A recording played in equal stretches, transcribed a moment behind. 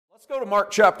Let's go to Mark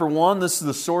chapter 1. This is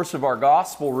the source of our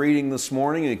gospel reading this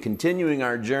morning and continuing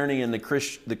our journey in the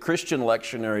Christian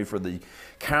lectionary for the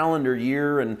calendar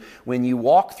year. And when you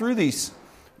walk through the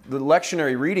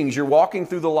lectionary readings, you're walking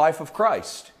through the life of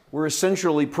Christ. We're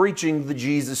essentially preaching the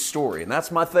Jesus story. And that's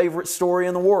my favorite story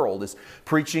in the world, is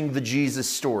preaching the Jesus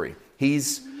story.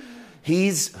 He's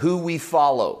who we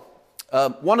follow.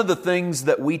 One of the things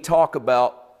that we talk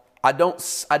about, I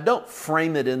don't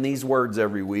frame it in these words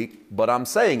every week, but I'm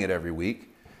saying it every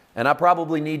week. And I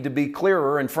probably need to be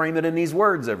clearer and frame it in these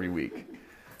words every week.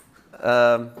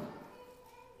 We're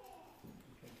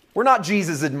not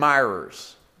Jesus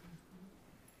admirers.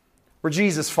 We're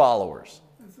Jesus followers.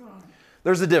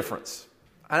 There's a difference.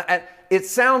 It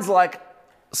sounds like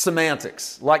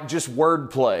semantics, like just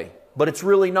wordplay, but it's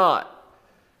really not.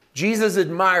 Jesus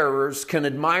admirers can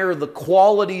admire the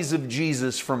qualities of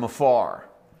Jesus from afar.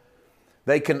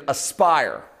 They can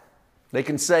aspire. They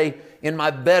can say, in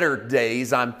my better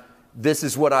days, this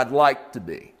is what I'd like to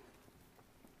be.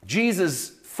 Jesus'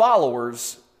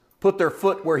 followers put their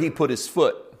foot where he put his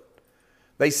foot.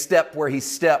 They step where he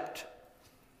stepped.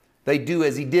 They do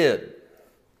as he did.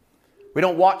 We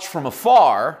don't watch from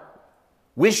afar,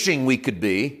 wishing we could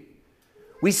be.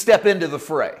 We step into the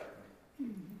fray.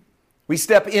 We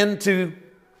step into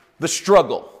the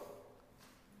struggle.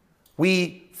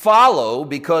 We follow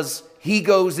because he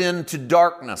goes into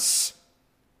darkness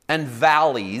and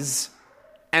valleys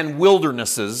and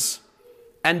wildernesses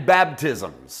and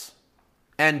baptisms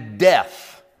and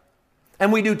death.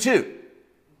 And we do too.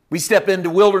 We step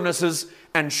into wildernesses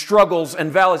and struggles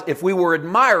and valleys. If we were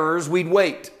admirers, we'd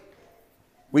wait.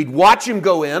 We'd watch him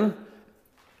go in,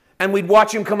 and we'd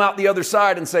watch him come out the other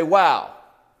side and say, wow,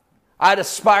 I'd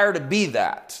aspire to be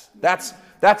that. That's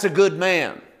a good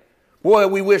man. Boy,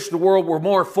 we wish the world were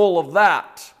more full of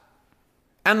that.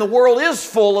 And the world is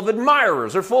full of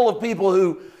admirers. They're full of people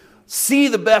who see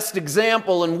the best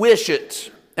example and wish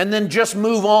it, and then just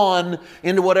move on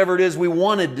into whatever it is we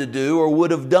wanted to do or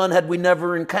would have done had we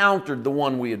never encountered the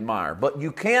one we admire. But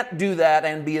you can't do that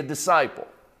and be a disciple,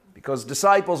 because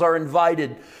disciples are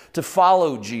invited to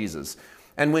follow Jesus.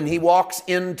 And when he walks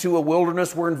into a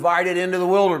wilderness, we're invited into the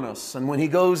wilderness. And when he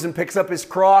goes and picks up his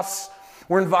cross,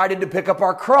 we're invited to pick up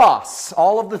our cross.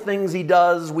 All of the things he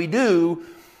does, we do,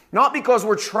 not because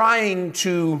we're trying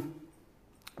to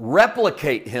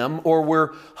replicate him or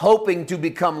we're hoping to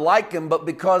become like him, but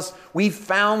because we've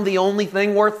found the only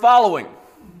thing worth following.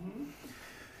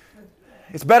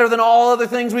 It's better than all other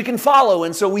things we can follow,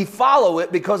 and so we follow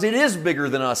it because it is bigger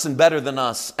than us and better than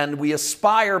us, and we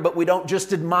aspire, but we don't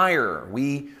just admire.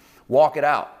 We walk it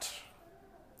out.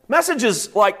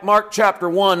 Messages like Mark chapter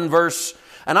 1 verse,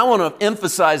 and I want to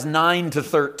emphasize 9 to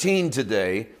 13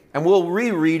 today, and we'll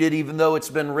reread it even though it's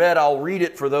been read. I'll read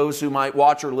it for those who might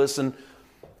watch or listen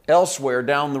elsewhere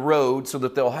down the road so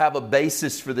that they'll have a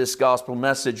basis for this gospel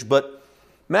message. But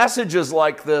messages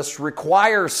like this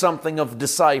require something of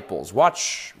disciples.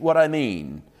 Watch what I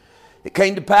mean. It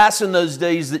came to pass in those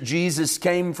days that Jesus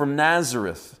came from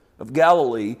Nazareth of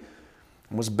Galilee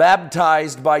and was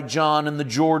baptized by John in the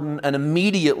Jordan, and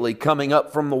immediately coming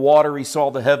up from the water he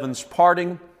saw the heavens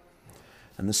parting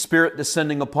and the Spirit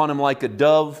descending upon him like a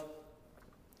dove.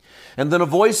 And then a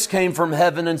voice came from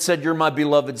heaven and said, "You're my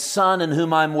beloved Son, in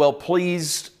whom I'm well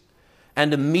pleased."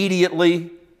 And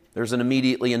immediately, there's an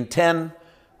immediately in 10,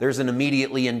 there's an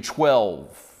immediately in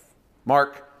 12.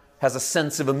 Mark has a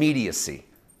sense of immediacy.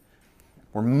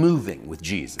 We're moving with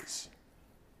Jesus.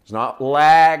 There's not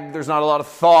lag, there's not a lot of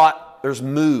thought, there's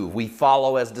move. We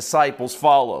follow as disciples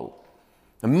follow.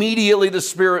 Immediately the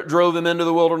Spirit drove him into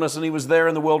the wilderness, and he was there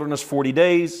in the wilderness 40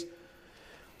 days,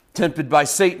 tempted by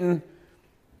Satan,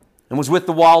 and was with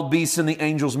the wild beasts, and the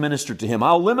angels ministered to him.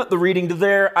 I'll limit the reading to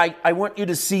there. I want you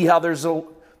to see how there's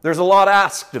a lot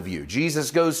asked of you. Jesus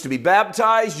goes to be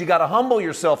baptized. You got to humble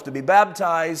yourself to be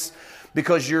baptized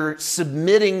because you're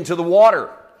submitting to the water.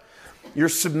 You're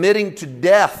submitting to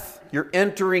death. You're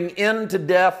entering into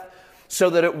death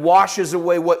so that it washes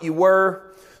away what you were,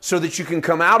 so that you can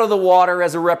come out of the water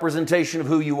as a representation of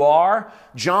who you are.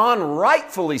 John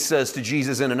rightfully says to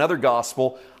Jesus in another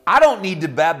gospel, I don't need to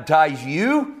baptize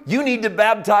you. You need to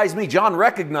baptize me. John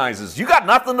recognizes you got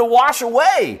nothing to wash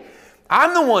away.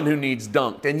 I'm the one who needs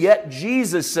dunked. And yet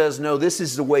Jesus says, no, this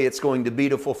is the way it's going to be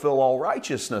to fulfill all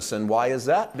righteousness. And why is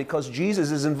that? Because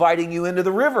Jesus is inviting you into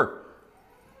the river.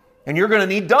 And you're going to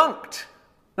need dunked.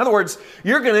 In other words,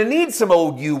 you're going to need some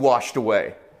old you washed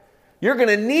away. You're going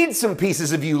to need some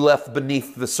pieces of you left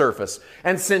beneath the surface.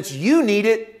 And since you need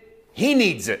it, he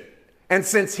needs it. And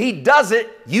since he does it,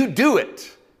 you do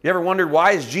it. You ever wondered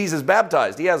why is Jesus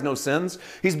baptized? He has no sins.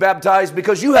 He's baptized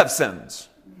because you have sins.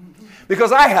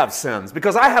 because I have sins,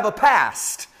 because I have a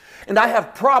past, and I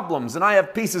have problems, and I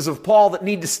have pieces of Paul that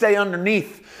need to stay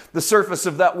underneath the surface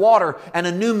of that water, and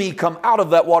a new me come out of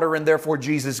that water, and therefore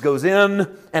Jesus goes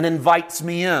in and invites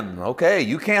me in. Okay,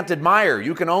 you can't admire.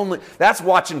 You can only, that's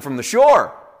watching from the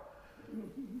shore.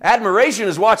 Admiration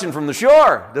is watching from the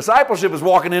shore. Discipleship is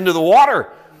walking into the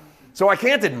water. So I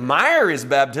can't admire his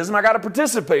baptism. I got to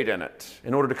participate in it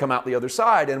in order to come out the other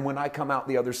side. And when I come out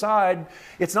the other side,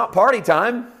 it's not party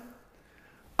time.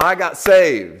 I got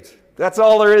saved. That's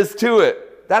all there is to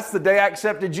it. That's the day I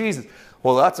accepted Jesus.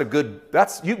 Well,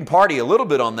 you can party a little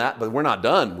bit on that, but we're not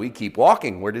done. We keep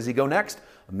walking. Where does he go next?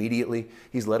 Immediately,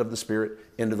 he's led of the Spirit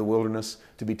into the wilderness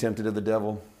to be tempted of the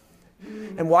devil.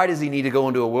 And why does he need to go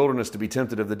into a wilderness to be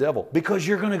tempted of the devil? Because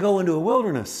you're going to go into a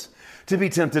wilderness to be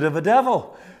tempted of a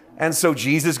devil. And so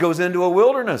Jesus goes into a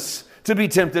wilderness to be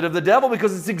tempted of the devil,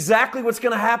 because it's exactly what's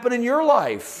going to happen in your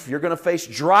life. You're going to face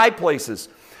dry places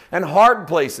and hard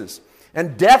places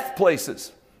and death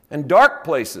places and dark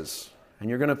places. And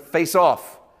you're going to face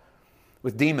off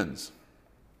with demons.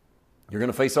 You're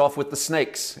going to face off with the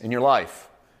snakes in your life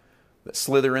that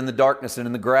slither in the darkness and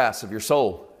in the grass of your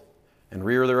soul and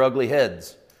rear their ugly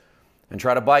heads and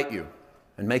try to bite you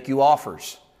and make you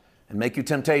offers and make you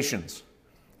temptations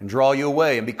and draw you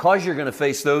away. And because you're going to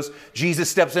face those, Jesus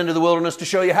steps into the wilderness to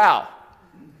show you how.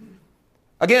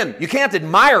 Again, you can't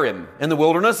admire him in the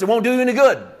wilderness. It won't do you any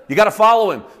good. You got to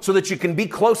follow him so that you can be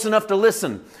close enough to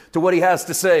listen to what he has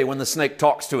to say when the snake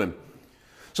talks to him.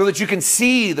 So that you can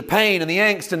see the pain and the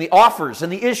angst and the offers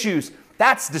and the issues.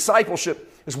 That's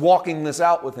discipleship, is walking this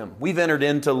out with him. We've entered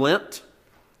into Lent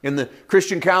in the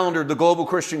Christian calendar, the global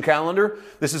Christian calendar.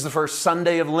 This is the first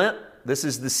Sunday of Lent. This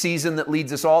is the season that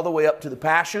leads us all the way up to the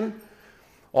Passion,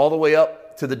 all the way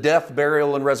up to the death,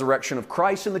 burial, and resurrection of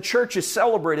Christ. And the church has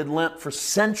celebrated Lent for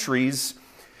centuries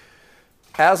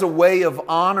as a way of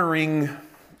honoring,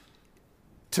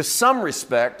 to some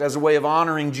respect, as a way of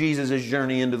honoring Jesus'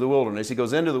 journey into the wilderness. He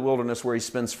goes into the wilderness where he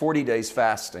spends 40 days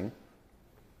fasting.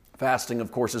 Fasting,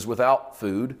 of course, is without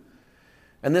food.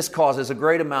 And this causes a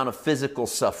great amount of physical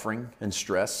suffering and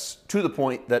stress, to the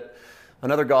point that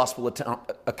another gospel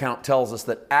account tells us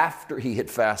that after he had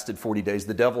fasted 40 days,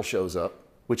 the devil shows up,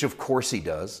 which of course he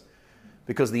does,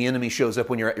 because the enemy shows up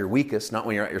when you're at your weakest, not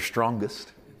when you're at your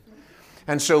strongest.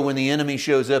 And so when the enemy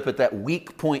shows up at that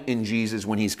weak point in Jesus,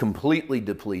 when he's completely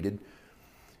depleted,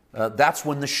 that's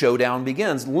when the showdown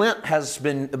begins. Lent has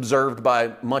been observed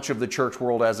by much of the church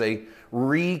world as a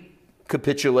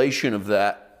recapitulation of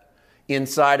that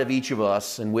inside of each of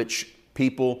us, in which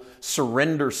people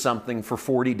surrender something for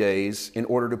 40 days in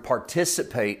order to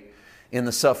participate in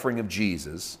the suffering of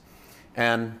Jesus.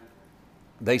 And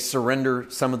they surrender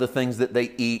some of the things that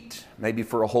they eat, maybe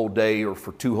for a whole day or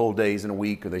for 2 whole days in a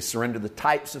week, or they surrender the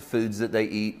types of foods that they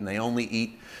eat, and they only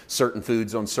eat certain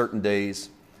foods on certain days.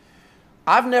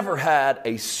 I've never had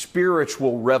a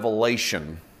spiritual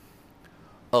revelation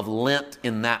of Lent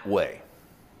in that way,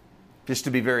 just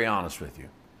to be very honest with you.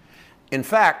 In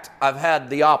fact, I've had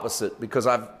the opposite, because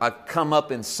I've come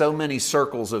up in so many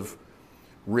circles of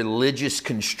religious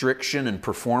constriction and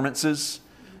performances.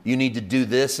 You need to do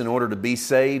this in order to be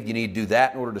saved. You need to do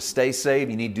that in order to stay saved.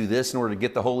 You need to do this in order to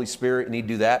get the Holy Spirit. You need to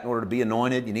do that in order to be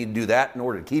anointed. You need to do that in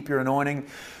order to keep your anointing.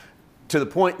 To the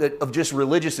point of just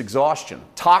religious exhaustion.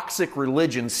 Toxic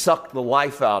religion sucked the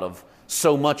life out of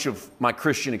so much of my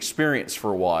Christian experience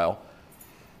for a while,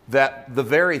 that the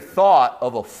very thought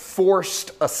of a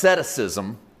forced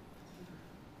asceticism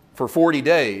for 40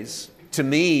 days, to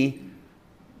me,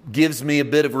 gives me a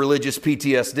bit of religious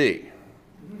PTSD.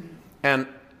 And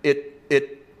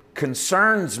it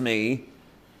concerns me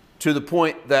to the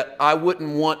point that I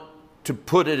wouldn't want to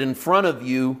put it in front of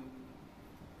you,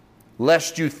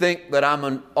 lest you think that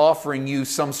I'm offering you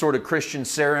some sort of Christian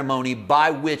ceremony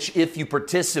by which, if you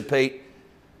participate,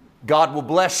 God will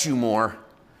bless you more.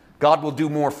 God will do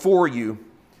more for you.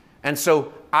 And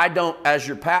so I don't, as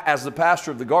the pastor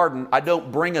of the garden, I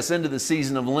don't bring us into the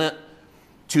season of Lent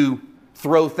to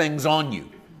throw things on you.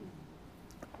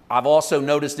 I've also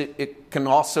noticed it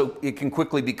can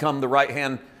quickly become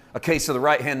a case of the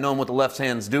right hand knowing what the left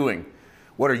hand's doing.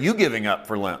 What are you giving up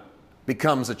for Lent?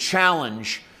 Becomes a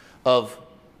challenge of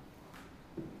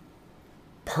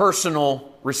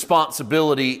personal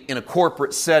responsibility in a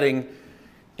corporate setting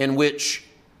in which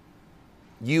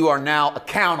you are now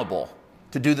accountable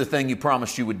to do the thing you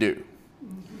promised you would do.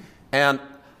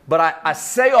 But I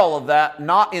say all of that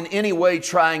not in any way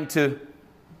trying to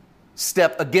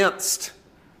step against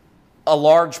a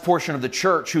large portion of the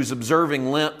church who's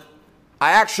observing Lent.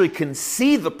 I actually can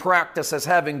see the practice as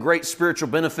having great spiritual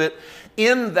benefit,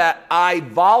 in that I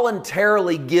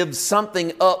voluntarily give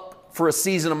something up for a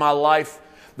season of my life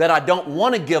that I don't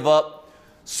want to give up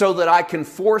so that I can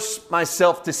force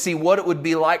myself to see what it would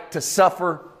be like to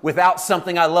suffer without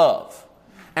something I love.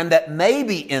 And that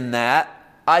maybe in that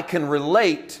I can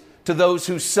relate to those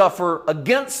who suffer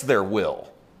against their will.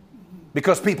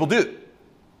 Because people do.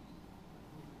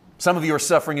 Some of you are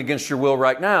suffering against your will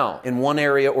right now in one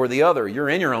area or the other. You're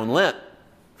in your own Lent.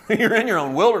 You're in your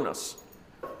own wilderness.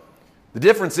 The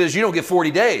difference is you don't get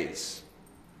 40 days.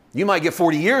 You might get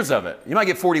 40 years of it. You might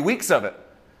get 40 weeks of it.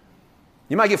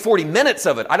 You might get 40 minutes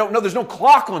of it. I don't know. There's no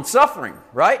clock on suffering,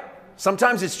 right?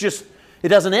 Sometimes it's just, it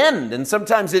doesn't end. And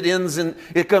sometimes it ends and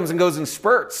it comes and goes in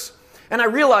spurts. And I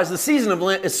realize the season of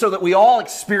Lent is so that we all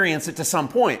experience it to some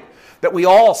point. That we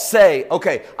all say,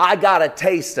 okay, I got a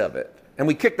taste of it. And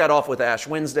we kicked that off with Ash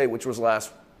Wednesday, which was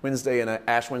last Wednesday. And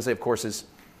Ash Wednesday, of course, is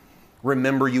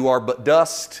Remember You Are But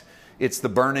Dust. It's the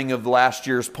burning of last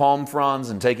year's palm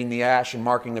fronds and taking the ash and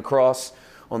marking the cross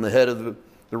on the head of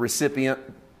the recipient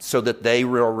so that they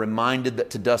are reminded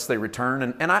that to dust they return.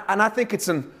 And I think it's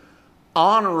an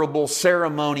honorable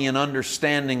ceremony and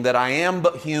understanding that I am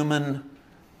but human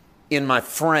in my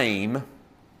frame,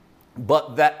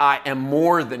 but that I am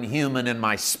more than human in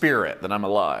my spirit, that I'm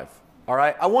alive. All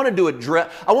right? I wanted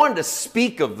to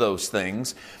speak of those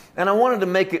things, and I wanted to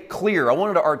make it clear. I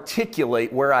wanted to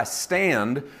articulate where I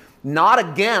stand, not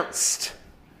against,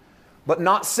 but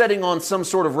not setting on some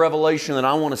sort of revelation that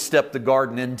I want to step the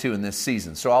garden into in this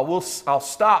season. So I'll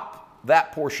stop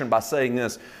that portion by saying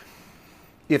this.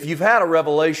 If you've had a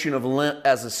revelation of Lent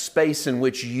as a space in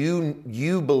which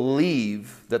you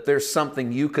believe that there's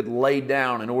something you could lay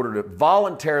down in order to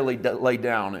voluntarily lay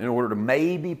down in order to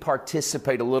maybe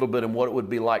participate a little bit in what it would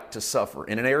be like to suffer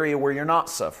in an area where you're not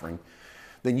suffering,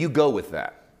 then you go with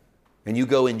that. And you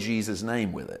go in Jesus'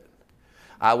 name with it.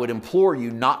 I would implore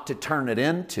you not to turn it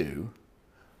into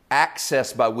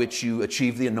access by which you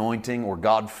achieve the anointing or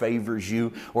God favors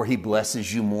you or He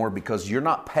blesses you more, because you're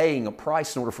not paying a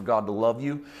price in order for God to love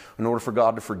you, in order for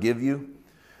God to forgive you.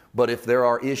 But if there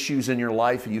are issues in your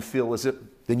life and you feel as if,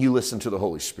 then you listen to the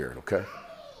Holy Spirit, okay?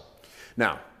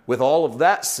 Now, with all of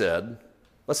that said,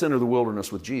 let's enter the wilderness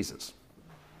with Jesus.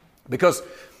 Because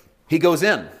He goes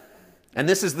in. And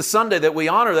this is the Sunday that we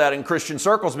honor that in Christian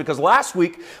circles, because last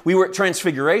week we were at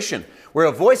Transfiguration, where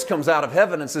a voice comes out of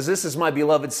heaven and says, "This is my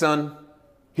beloved Son,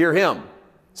 hear Him."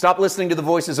 Stop listening to the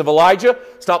voices of Elijah,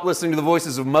 stop listening to the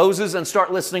voices of Moses, and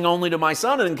start listening only to my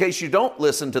Son. And in case you don't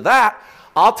listen to that,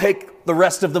 I'll take the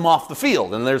rest of them off the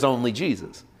field, and there's only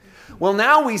Jesus. Well,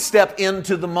 now we step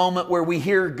into the moment where we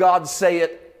hear God say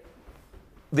it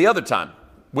the other time,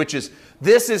 which is,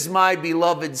 "This is my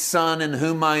beloved Son in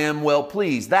whom I am well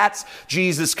pleased." That's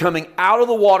Jesus coming out of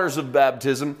the waters of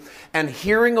baptism and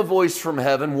hearing a voice from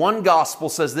heaven. One gospel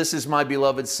says, "This is my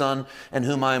beloved Son in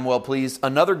whom I am well pleased."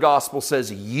 Another gospel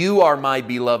says, "You are my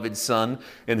beloved Son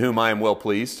in whom I am well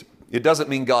pleased." It doesn't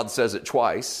mean God says it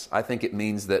twice. I think it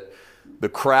means that the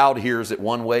crowd hears it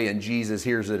one way and Jesus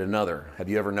hears it another. Have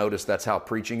you ever noticed that's how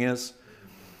preaching is?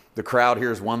 The crowd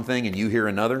hears one thing and you hear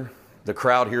another. The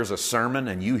crowd hears a sermon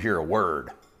and you hear a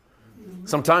word.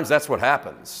 Sometimes that's what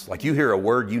happens. Like you hear a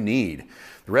word you need.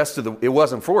 The rest of it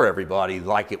wasn't for everybody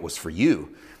like it was for you.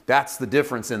 That's the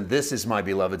difference in "This is my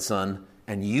beloved Son"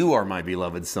 and "You are my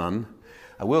beloved Son."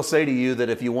 I will say to you that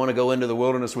if you want to go into the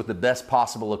wilderness with the best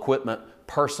possible equipment,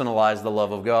 personalize the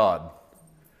love of God.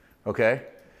 Okay?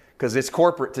 Because it's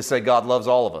corporate to say God loves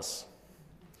all of us.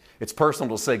 It's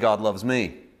personal to say God loves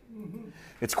me.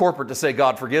 It's corporate to say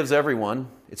God forgives everyone.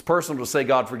 It's personal to say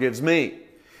God forgives me.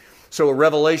 So a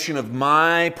revelation of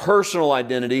my personal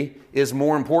identity is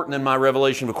more important than my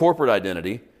revelation of a corporate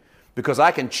identity, because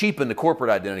I can cheapen the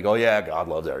corporate identity. Go, yeah, God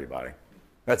loves everybody.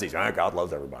 That's easy. God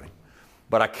loves everybody.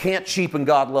 But I can't cheapen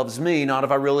God loves me, not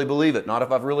if I really believe it, not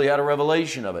if I've really had a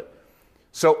revelation of it.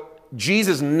 So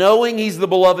Jesus, knowing He's the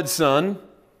beloved Son,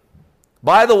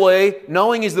 by the way,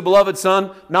 knowing He's the beloved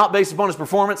Son, not based upon His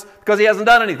performance, because He hasn't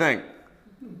done anything.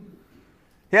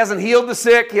 He hasn't healed the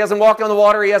sick. He hasn't walked on the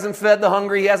water. He hasn't fed the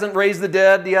hungry. He hasn't raised the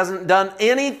dead. He hasn't done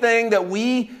anything that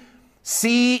we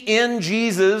see in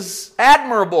Jesus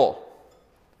admirable,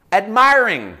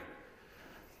 admiring.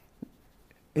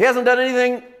 He hasn't done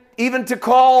anything even to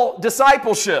call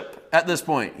discipleship at this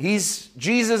point. He's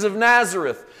Jesus of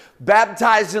Nazareth,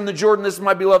 baptized in the Jordan. "This is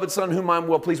my beloved Son whom I am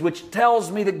well pleased," which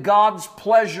tells me that God's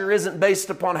pleasure isn't based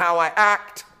upon how I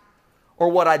act or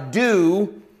what I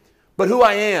do, but who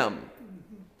I am.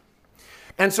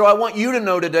 And so I want you to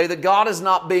know today that God is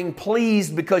not being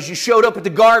pleased because you showed up at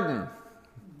the garden.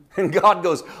 And God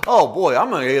goes, "Oh boy, I'm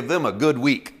going to give them a good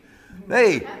week.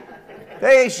 They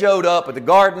showed up at the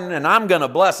garden and I'm going to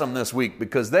bless them this week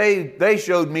because they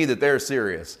showed me that they're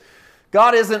serious."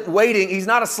 God isn't waiting. He's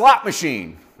not a slot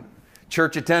machine.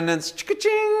 Church attendance,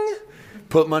 ching.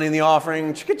 Put money in the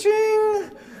offering,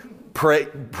 ching.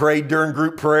 Pray during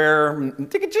group prayer,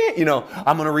 ching.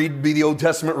 I'm going to be the Old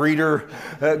Testament reader.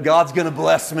 God's going to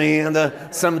bless me,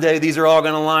 and someday these are all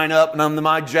going to line up, and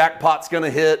my jackpot's going to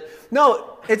hit.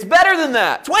 No, it's better than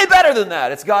that. It's way better than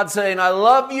that. It's God saying, I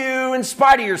love you in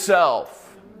spite of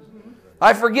yourself.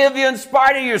 I forgive you in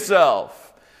spite of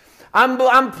yourself.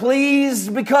 I'm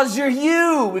pleased because you're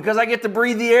you, because I get to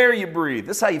breathe the air you breathe.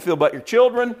 This is how you feel about your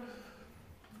children.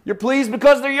 You're pleased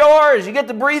because they're yours. You get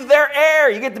to breathe their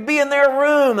air. You get to be in their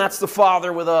room. That's the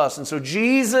Father with us. And so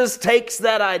Jesus takes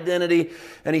that identity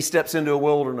and he steps into a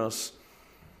wilderness.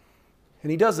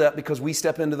 And he does that because we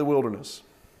step into the wilderness.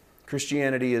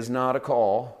 Christianity is not a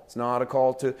call. It's not a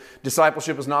call to,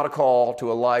 discipleship is not a call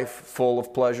to a life full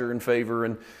of pleasure and favor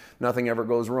and nothing ever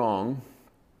goes wrong.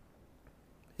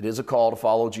 It is a call to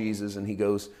follow Jesus, and he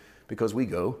goes, because we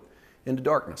go, into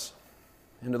darkness,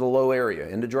 into the low area,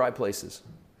 into dry places.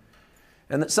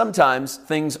 And that sometimes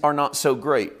things are not so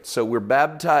great. So we're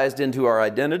baptized into our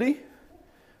identity.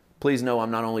 Please know I'm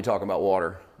not only talking about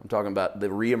water. I'm talking about the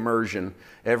re-immersion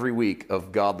every week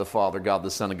of God the Father, God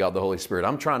the Son, and God the Holy Spirit.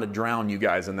 I'm trying to drown you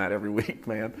guys in that every week,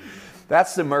 man.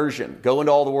 That's immersion. Go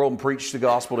into all the world and preach the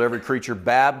gospel to every creature,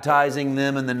 baptizing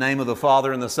them in the name of the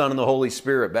Father and the Son and the Holy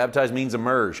Spirit. Baptize means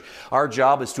immerse. Our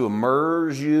job is to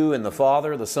immerse you in the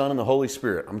Father, the Son, and the Holy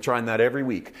Spirit. I'm trying that every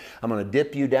week. I'm going to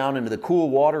dip you down into the cool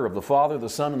water of the Father, the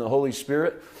Son, and the Holy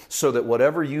Spirit so that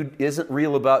whatever isn't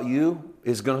real about you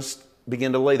is going to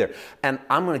begin to lay there. And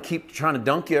I'm going to keep trying to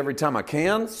dunk you every time I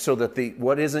can so that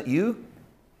what isn't you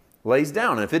lays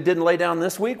down. And if it didn't lay down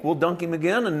this week, we'll dunk him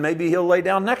again and maybe he'll lay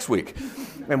down next week.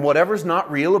 And whatever's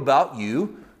not real about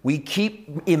you, we keep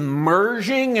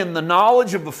immersing in the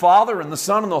knowledge of the Father and the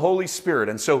Son and the Holy Spirit.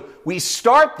 And so we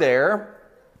start there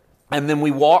and then we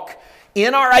walk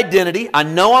in our identity. I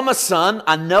know I'm a son.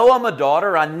 I know I'm a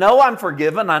daughter. I know I'm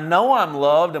forgiven. I know I'm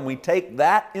loved. And we take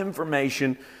that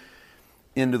information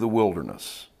into the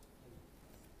wilderness.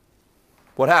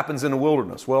 What happens in the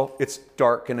wilderness? Well, it's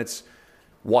dark and it's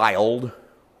wild.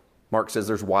 Mark says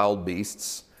there's wild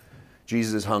beasts.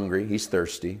 Jesus is hungry. He's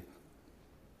thirsty.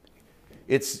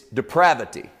 It's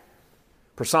depravity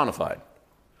personified.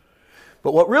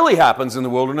 But what really happens in the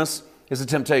wilderness is a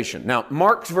temptation. Now,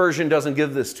 Mark's version doesn't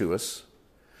give this to us,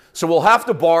 so we'll have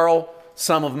to borrow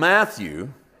some of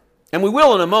Matthew, and we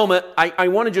will in a moment. I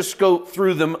want to just go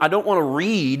through them. I don't want to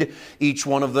read each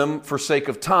one of them for sake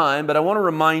of time, but I want to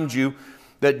remind you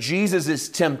that Jesus is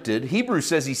tempted. Hebrews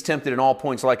says he's tempted in all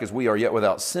points like as we are, yet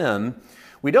without sin.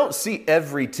 We don't see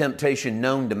every temptation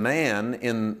known to man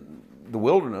in the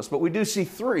wilderness, but we do see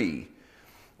three.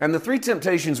 And the three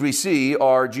temptations we see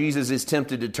are Jesus is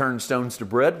tempted to turn stones to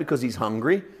bread because he's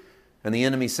hungry. And the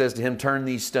enemy says to him, turn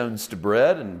these stones to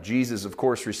bread. And Jesus, of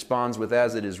course, responds with,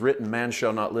 as it is written, man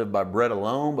shall not live by bread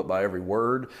alone, but by every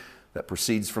word that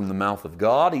proceeds from the mouth of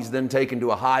God. He's then taken to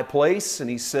a high place and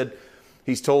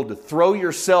he's told to throw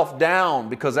yourself down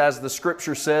because as the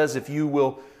scripture says, if you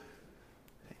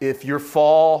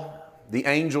fall, the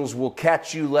angels will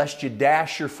catch you lest you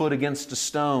dash your foot against a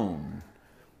stone.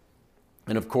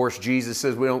 And of course, Jesus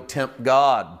says we don't tempt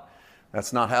God.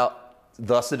 That's not how,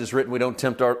 thus it is written, we don't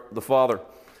tempt the Father.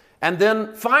 And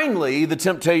then finally, the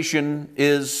temptation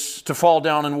is to fall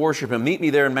down and worship him. Meet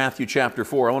me there in Matthew chapter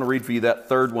 4. I want to read for you that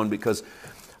third one because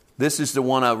this is the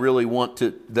one I really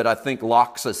that I think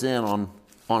locks us in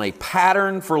on a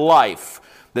pattern for life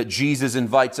that Jesus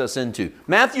invites us into.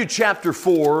 Matthew chapter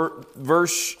 4,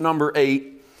 verse number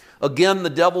 8. Again, the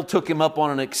devil took him up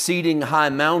on an exceeding high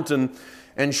mountain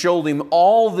and showed him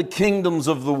all the kingdoms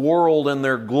of the world and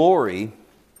their glory.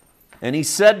 And he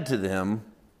said to them,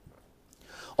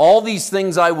 all these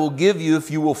things I will give you if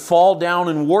you will fall down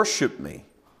and worship me.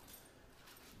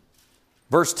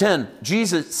 Verse 10,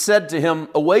 Jesus said to him,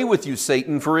 away with you,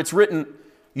 Satan, for it's written,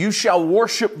 you shall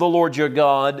worship the Lord your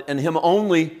God, and him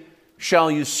only shall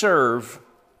you serve.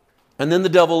 And then the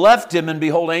devil left him, and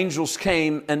behold, angels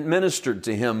came and ministered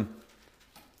to him.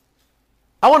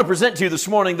 I want to present to you this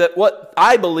morning that what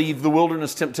I believe the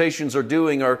wilderness temptations are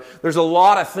doing there's a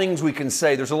lot of things we can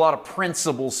say. There's a lot of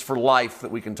principles for life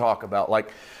that we can talk about,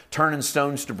 like turning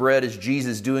stones to bread. Is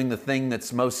Jesus doing the thing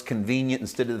that's most convenient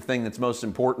instead of the thing that's most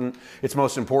important? It's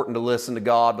most important to listen to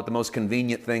God, but the most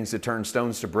convenient thing is to turn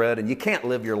stones to bread. And you can't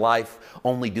live your life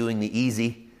only doing the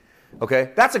easy.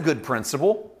 Okay? That's a good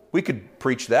principle. We could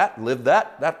preach that, live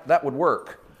that. That would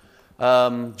work.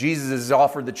 Jesus is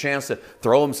offered the chance to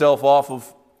throw himself off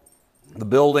of the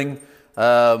building,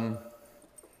 and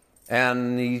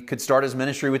he could start his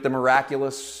ministry with the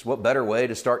miraculous. What better way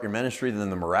to start your ministry than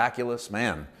the miraculous?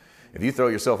 Man, if you throw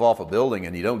yourself off a building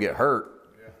and you don't get hurt,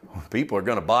 people are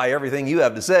going to buy everything you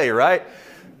have to say, right?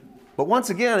 But once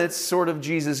again, it's sort of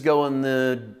Jesus going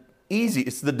the easy,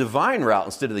 it's the divine route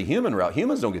instead of the human route.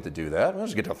 Humans don't get to do that. We don't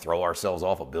just get to throw ourselves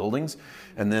off of buildings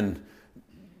and then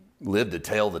live to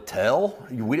tell the tale.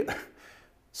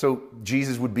 So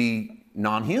Jesus would be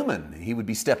non-human. He would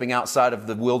be stepping outside of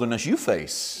the wilderness you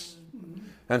face.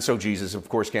 And so Jesus, of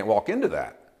course, can't walk into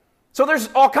that. So there's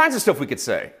all kinds of stuff we could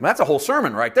say. And that's a whole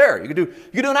sermon right there. You could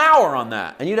do an hour on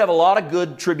that, and you'd have a lot of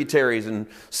good tributaries and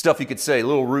stuff you could say,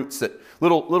 little roots that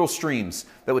little streams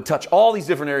that would touch all these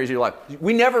different areas of your life.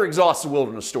 We never exhaust the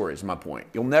wilderness stories, is my point.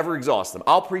 You'll never exhaust them.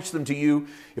 I'll preach them to you.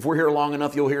 If we're here long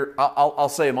enough, you'll hear. I'll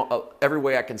say them every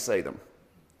way I can say them.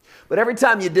 But every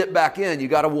time you dip back in, you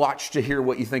got to watch to hear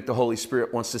what you think the Holy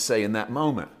Spirit wants to say in that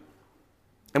moment.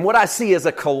 And what I see as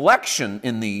a collection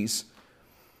in these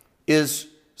is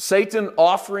Satan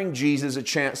offering Jesus a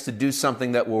chance to do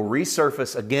something that will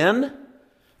resurface again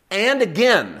and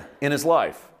again in his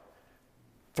life.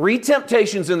 3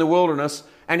 temptations in the wilderness,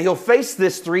 and he'll face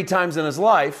this 3 times in his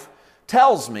life,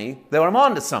 tells me that I'm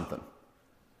on to something.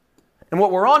 And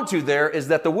what we're on to there is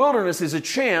that the wilderness is a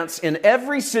chance in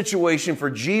every situation for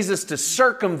Jesus to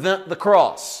circumvent the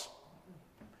cross.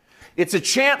 It's a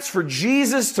chance for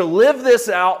Jesus to live this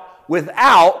out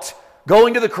without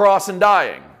going to the cross and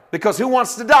dying. Because who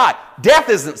wants to die? Death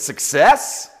isn't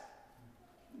success.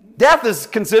 Death is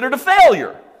considered a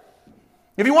failure.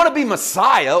 If you want to be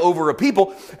Messiah over a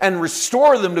people and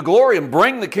restore them to glory and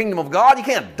bring the kingdom of God, you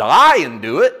can't die and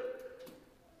do it.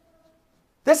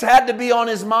 This had to be on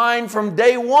his mind from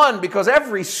day one, because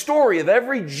every story of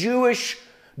every Jewish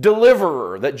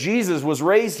deliverer that Jesus was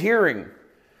raised hearing,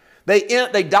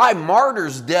 they die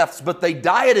martyrs' deaths, but they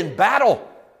die it in battle.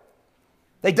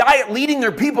 They die it leading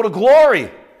their people to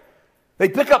glory. They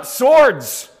pick up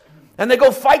swords and they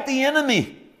go fight the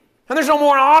enemy. And there's no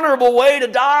more honorable way to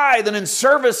die than in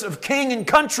service of king and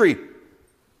country.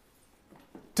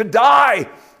 To die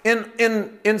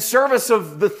in service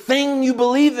of the thing you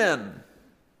believe in.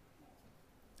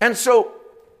 And so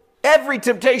every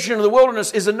temptation of the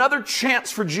wilderness is another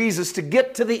chance for Jesus to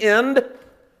get to the end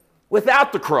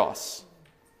without the cross.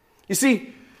 You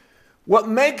see, what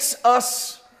makes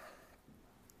us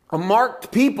a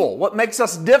marked people, what makes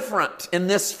us different in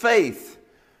this faith,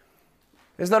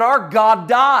 is that our God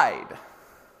died.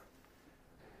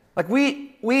 Like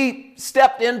we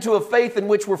stepped into a faith in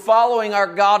which we're following our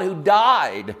God who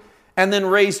died and then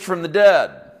raised from the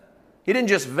dead. He didn't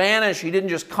just vanish. He didn't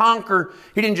just conquer.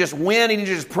 He didn't just win. He didn't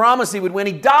just promise he would win.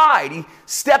 He died. He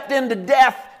stepped into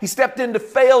death. He stepped into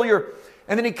failure.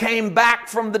 And then he came back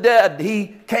from the dead.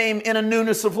 He came in a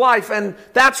newness of life. And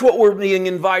that's what we're being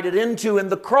invited into. And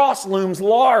the cross looms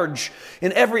large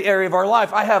in every area of our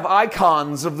life. I have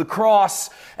icons of the cross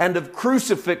and of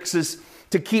crucifixes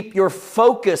to keep your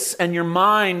focus and your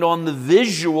mind on the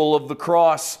visual of the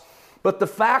cross. But the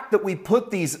fact that we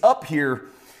put these up here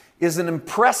is an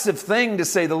impressive thing, to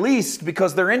say the least,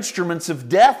 because they're instruments of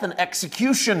death and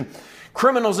execution.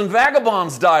 Criminals and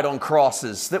vagabonds died on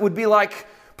crosses. That would be like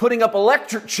putting up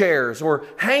electric chairs or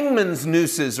hangman's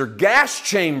nooses or gas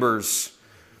chambers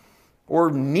or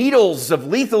needles of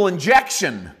lethal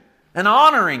injection and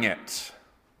honoring it.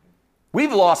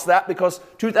 We've lost that because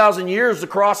 2,000 years the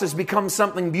cross has become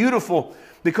something beautiful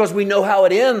because we know how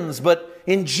it ends. But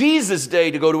in Jesus' day,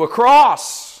 to go to a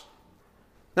cross.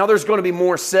 Now there's going to be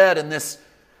more said in this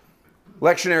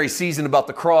lectionary season about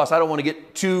the cross. I don't want to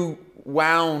get too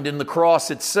wound in the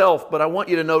cross itself, but I want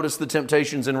you to notice the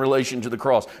temptations in relation to the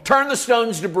cross. Turn the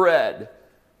stones to bread.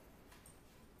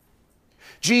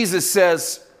 Jesus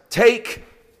says, take,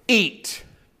 eat.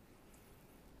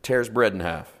 Tears bread in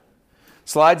half.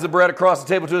 Slides the bread across the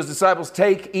table to his disciples.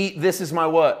 Take, eat. This is my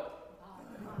what?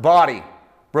 Body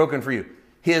broken for you.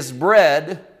 His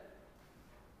bread,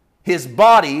 his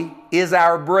body is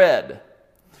our bread.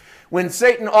 When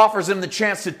Satan offers him the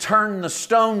chance to turn the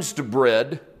stones to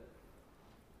bread,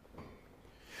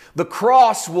 the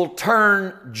cross will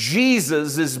turn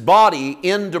Jesus' body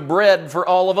into bread for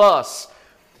all of us.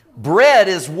 Bread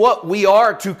is what we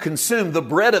are to consume. The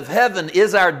bread of heaven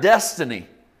is our destiny.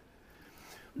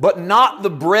 But not the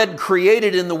bread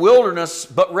created in the wilderness,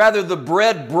 but rather the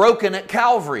bread broken at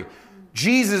Calvary.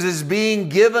 Jesus is being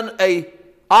given an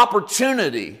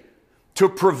opportunity to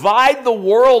provide the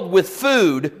world with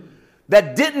food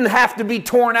that didn't have to be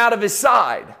torn out of his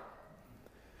side.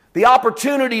 The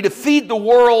opportunity to feed the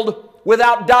world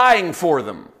without dying for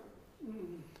them.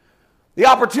 The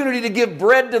opportunity to give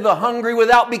bread to the hungry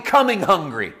without becoming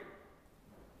hungry.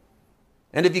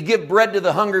 And if you give bread to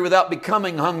the hungry without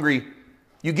becoming hungry,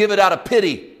 you give it out of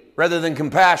pity rather than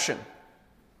compassion.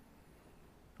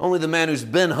 Only the man who's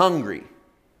been hungry,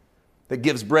 that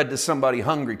gives bread to somebody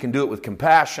hungry, can do it with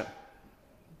compassion.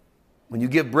 When you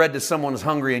give bread to someone who's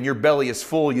hungry and your belly is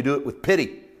full, you do it with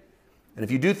pity. And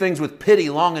if you do things with pity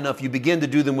long enough, you begin to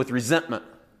do them with resentment.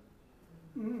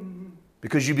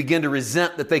 Because you begin to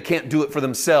resent that they can't do it for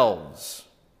themselves.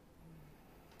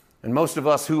 And most of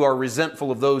us who are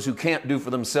resentful of those who can't do for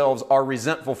themselves are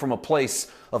resentful from a place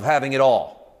of having it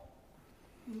all.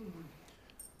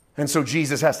 And so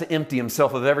Jesus has to empty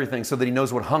himself of everything so that he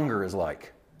knows what hunger is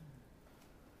like.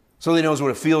 So that he knows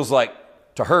what it feels like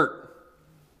to hurt.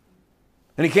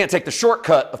 And he can't take the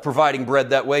shortcut of providing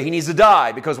bread that way. He needs to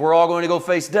die because we're all going to go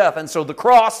face death. And so the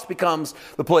cross becomes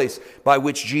the place by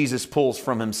which Jesus pulls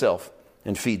from himself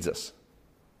and feeds us.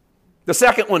 The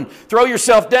second one, throw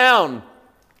yourself down.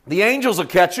 The angels will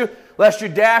catch you, lest you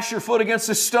dash your foot against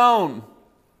a stone.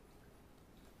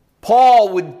 Paul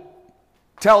would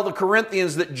tell the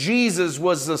Corinthians that Jesus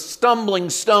was the stumbling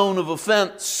stone of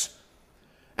offense,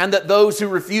 and that those who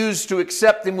refused to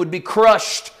accept him would be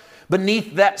crushed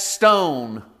beneath that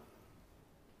stone.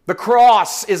 The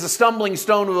cross is a stumbling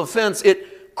stone of offense.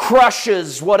 It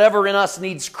crushes whatever in us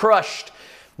needs crushed.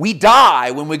 We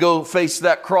die when we go face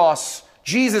that cross.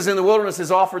 Jesus in the wilderness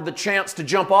has offered the chance to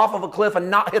jump off of a cliff and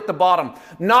not hit the bottom,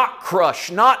 not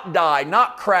crush, not die,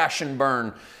 not crash and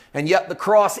burn. And yet the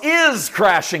cross is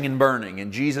crashing and burning,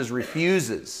 and Jesus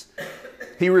refuses.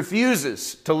 He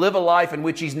refuses to live a life in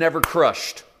which he's never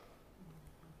crushed.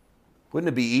 Wouldn't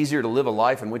it be easier to live a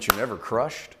life in which you're never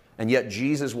crushed? And yet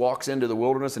Jesus walks into the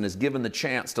wilderness and is given the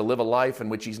chance to live a life in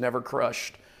which he's never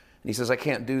crushed. And he says, I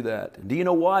can't do that. And do you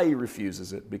know why he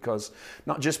refuses it? Because,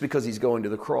 not just because he's going to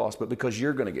the cross, but because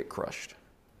you're going to get crushed.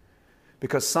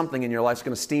 Because something in your life is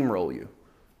going to steamroll you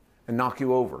and knock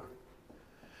you over.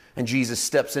 And Jesus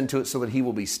steps into it so that he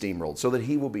will be steamrolled, so that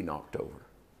he will be knocked over.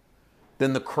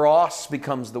 Then the cross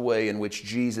becomes the way in which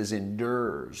Jesus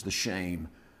endures the shame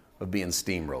of being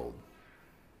steamrolled.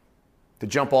 To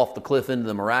jump off the cliff into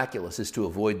the miraculous is to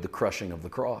avoid the crushing of the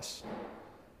cross.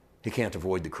 He can't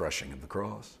avoid the crushing of the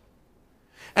cross.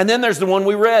 And then there's the one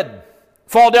we read.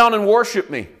 Fall down and worship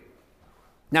me.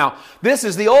 Now, this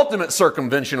is the ultimate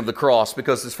circumvention of the cross,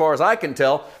 because as far as I can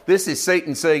tell, this is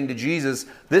Satan saying to Jesus,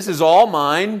 this is all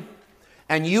mine,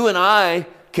 and you and I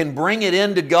can bring it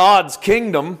into God's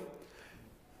kingdom.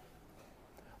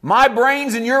 My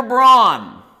brains and your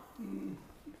brawn.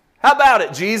 How about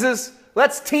it, Jesus?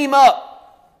 Let's team up.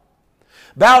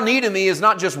 Bow knee to me is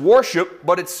not just worship,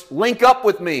 but it's link up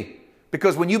with me.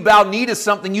 Because when you bow knee to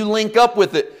something, you link up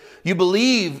with it. You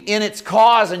believe in its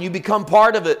cause and you become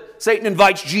part of it. Satan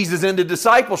invites Jesus into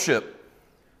discipleship.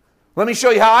 Let me show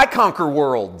you how I conquer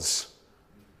worlds.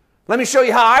 Let me show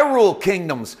you how I rule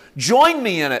kingdoms. Join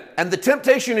me in it. And the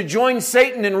temptation to join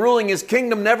Satan in ruling his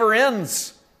kingdom never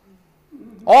ends.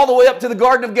 All the way up to the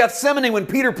Garden of Gethsemane when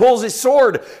Peter pulls his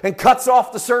sword and cuts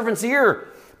off the servant's ear.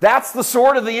 That's the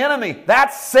sword of the enemy.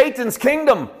 That's Satan's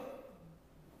kingdom.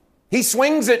 He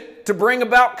swings it to bring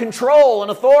about control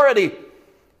and authority.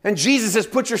 And Jesus says,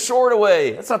 put your sword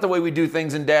away. That's not the way we do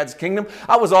things in Dad's kingdom.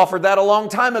 I was offered that a long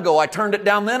time ago. I turned it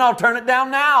down then, I'll turn it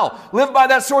down now. Live by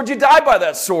that sword, you die by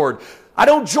that sword. I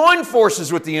don't join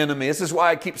forces with the enemy. This is why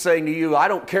I keep saying to you, I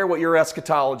don't care what your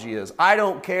eschatology is. I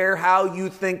don't care how you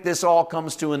think this all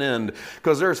comes to an end.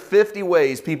 Because there's 50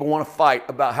 ways people want to fight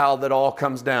about how that all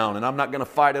comes down. And I'm not going to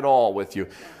fight it all with you.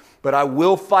 But I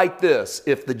will fight this.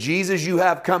 If the Jesus you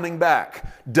have coming back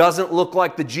doesn't look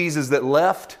like the Jesus that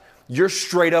left, you're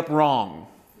straight up wrong.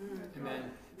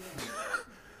 Amen.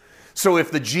 So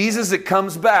if the Jesus that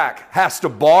comes back has to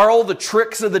borrow the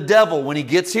tricks of the devil when he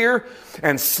gets here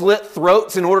and slit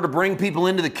throats in order to bring people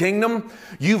into the kingdom,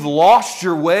 you've lost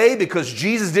your way, because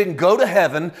Jesus didn't go to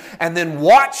heaven and then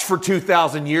watch for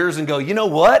 2,000 years and go, you know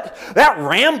what? That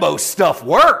Rambo stuff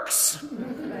works.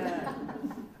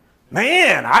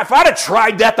 Man, if I'd have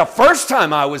tried that the first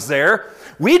time I was there,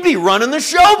 we'd be running the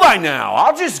show by now.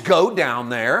 I'll just go down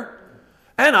there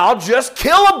and I'll just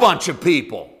kill a bunch of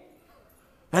people.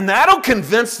 And that'll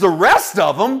convince the rest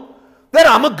of them that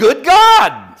I'm a good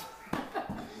God.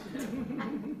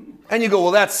 And you go,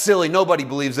 well, that's silly. Nobody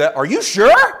believes that. Are you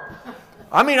sure?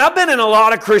 I mean, I've been in a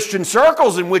lot of Christian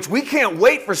circles in which we can't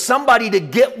wait for somebody to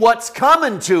get what's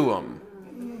coming to them.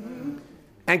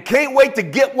 And can't wait to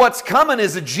get what's coming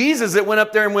is a Jesus that went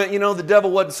up there and went, you know, the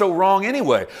devil wasn't so wrong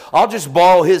anyway. I'll just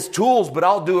borrow his tools, but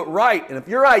I'll do it right. And if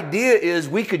your idea is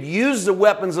we could use the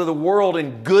weapons of the world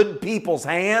in good people's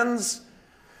hands,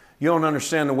 you don't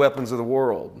understand the weapons of the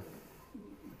world.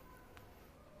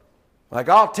 Like,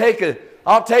 I'll take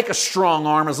a strong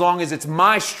arm as long as it's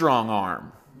my strong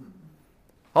arm.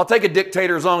 I'll take a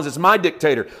dictator as long as it's my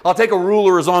dictator. I'll take a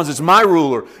ruler as long as it's my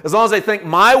ruler. As long as they think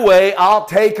my way, I'll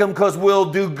take them because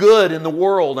we'll do good in the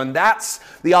world. And that's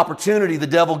the opportunity the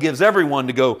devil gives everyone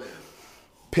to go,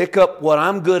 pick up what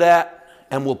I'm good at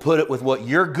and we'll put it with what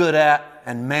you're good at,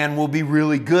 and man, we'll be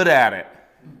really good at it.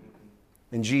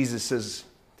 And Jesus says,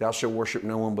 thou shalt worship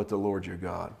no one but the Lord your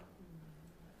God.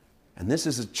 And this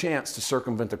is a chance to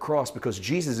circumvent the cross because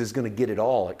Jesus is going to get it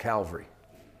all at Calvary.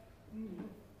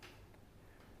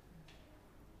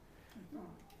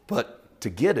 But to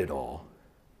get it all,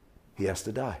 he has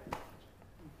to die.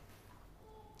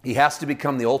 He has to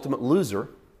become the ultimate loser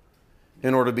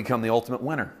in order to become the ultimate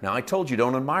winner. Now, I told you,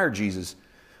 don't admire Jesus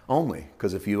only,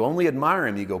 because if you only admire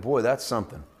him, you go, boy, that's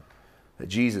something. That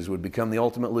Jesus would become the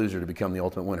ultimate loser to become the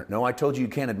ultimate winner. No, I told you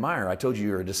can't admire. I told you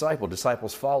you're a disciple.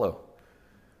 Disciples follow.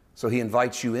 So he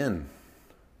invites you in.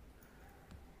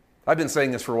 I've been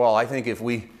saying this for a while. I think if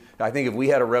we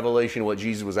had a revelation of what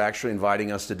Jesus was actually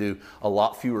inviting us to do, a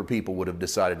lot fewer people would have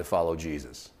decided to follow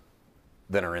Jesus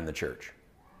than are in the church.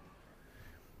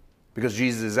 Because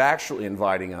Jesus is actually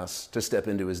inviting us to step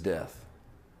into his death,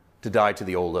 to die to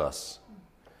the old us,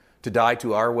 to die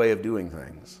to our way of doing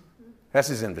things. That's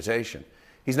his invitation.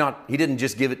 He didn't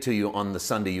just give it to you on the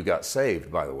Sunday you got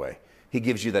saved, by the way. He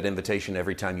gives you that invitation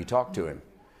every time you talk to him.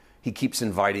 He keeps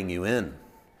inviting you in.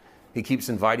 He keeps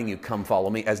inviting you, come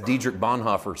follow me. As Dietrich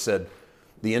Bonhoeffer said,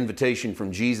 the invitation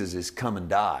from Jesus is come and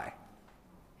die.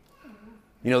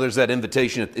 You know, there's that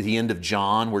invitation at the end of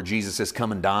John where Jesus says,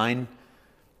 come and dine.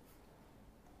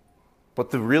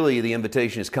 But really the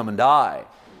invitation is come and die.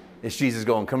 It's Jesus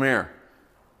going, come here.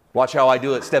 Watch how I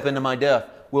do it. Step into my death.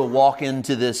 We'll walk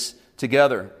into this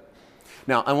together.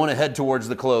 Now, I want to head towards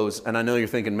the close. And I know you're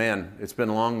thinking, man, it's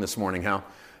been long this morning.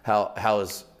 How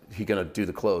is he going to do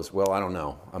the close? Well, I don't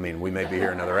know. I mean, we may be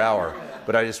here another hour.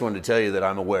 But I just wanted to tell you that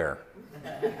I'm aware.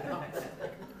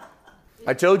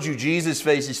 I told you Jesus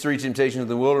faces 3 temptations in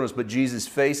the wilderness, but Jesus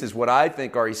faces what I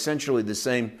think are essentially the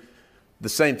same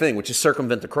thing, which is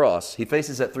circumvent the cross. He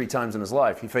faces that 3 times in his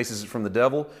life. He faces it from the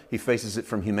devil, he faces it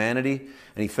from humanity,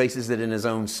 and he faces it in his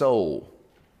own soul.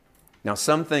 Now,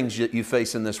 some things that you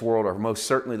face in this world are most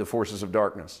certainly the forces of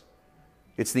darkness.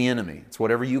 It's the enemy. It's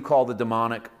whatever you call the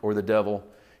demonic or the devil.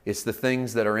 It's the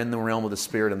things that are in the realm of the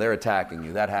spirit and they're attacking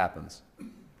you. That happens.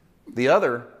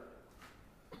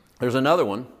 There's another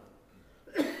one,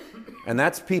 and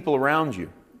that's people around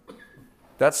you.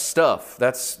 That's stuff.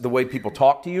 That's the way people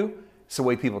talk to you. It's the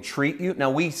way people treat you.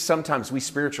 Now, sometimes we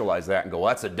spiritualize that and go, well,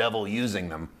 that's the devil using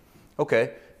them.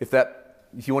 Okay, if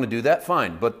you want to do that,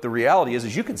 fine. But the reality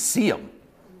is you can see them.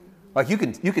 Like you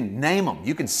can name them.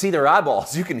 You can see their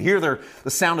eyeballs. You can hear the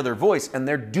sound of their voice, and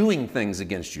they're doing things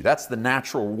against you. That's the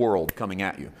natural world coming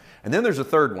at you. And then there's a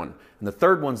third one, and the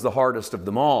third one's the hardest of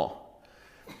them all,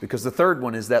 because the third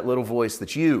one is that little voice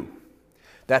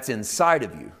that's inside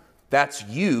of you. That's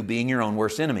you being your own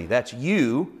worst enemy. That's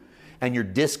you and your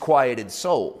disquieted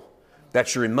soul.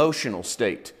 That's your emotional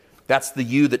state. That's the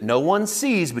you that no one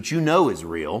sees, but you know is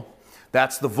real.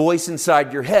 That's the voice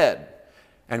inside your head.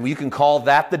 And you can call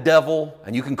that the devil,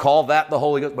 and you can call that the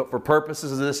Holy Ghost, but for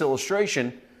purposes of this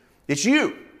illustration, it's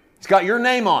you. It's got your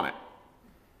name on it.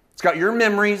 It's got your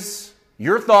memories,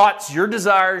 your thoughts, your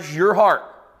desires, your heart.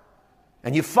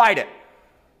 And you fight it.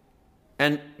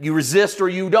 And you resist or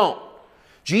you don't.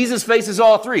 Jesus faces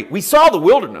all 3. We saw the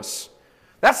wilderness.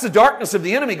 That's the darkness of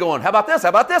the enemy going, how about this, how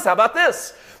about this, how about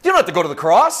this? You don't have to go to the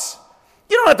cross.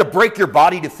 You don't have to break your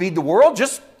body to feed the world.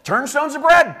 Just turn stones to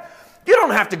bread. You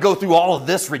don't have to go through all of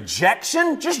this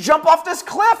rejection. Just jump off this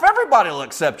cliff. Everybody will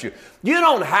accept you. You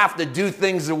don't have to do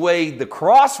things the way the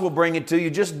cross will bring it to you.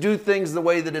 Just do things the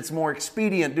way that it's more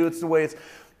expedient. Do it the way it's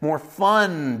more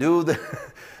fun.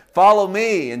 Follow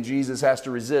me. And Jesus has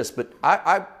to resist. But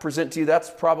I present to you that's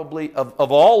probably,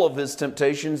 of all of his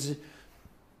temptations,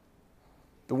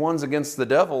 the ones against the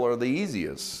devil are the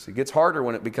easiest. It gets harder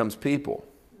when it becomes people.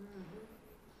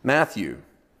 Matthew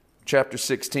chapter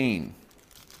 16.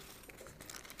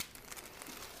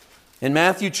 In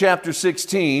Matthew chapter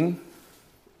 16,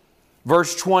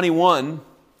 verse 21,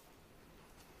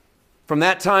 from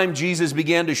that time Jesus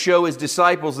began to show his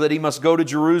disciples that he must go to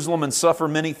Jerusalem and suffer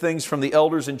many things from the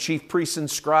elders and chief priests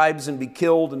and scribes and be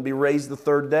killed and be raised the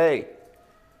 3rd day.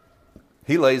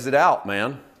 He lays it out,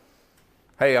 man.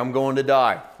 Hey, I'm going to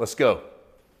die. Let's go.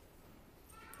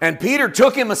 And Peter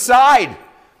took him aside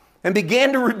and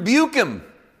began to rebuke him,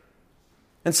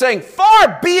 and saying,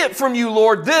 far be it from you,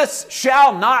 Lord, this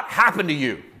shall not happen to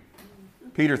you.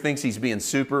 Peter thinks he's being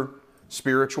super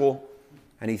spiritual,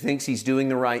 and he thinks he's doing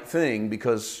the right thing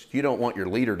because you don't want your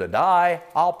leader to die.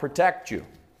 I'll protect you.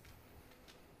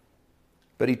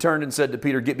 But he turned and said to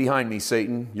Peter, "Get behind me,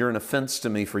 Satan. You're an offense to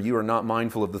me, for you are not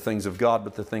mindful of the things of God,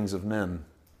 but the things of men."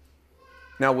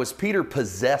 Now, was Peter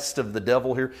possessed of the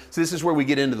devil here? So this is where we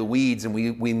get into the weeds and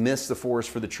we miss the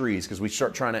forest for the trees, because we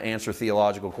start trying to answer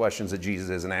theological questions that Jesus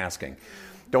isn't asking.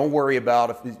 Don't worry about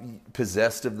if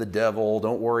possessed of the devil.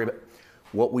 Don't worry about...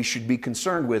 What we should be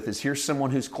concerned with is, here's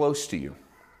someone who's close to you.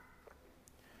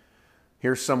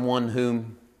 Here's someone who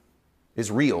is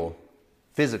real,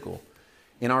 physical,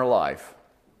 in our life.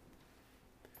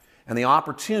 And the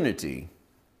opportunity,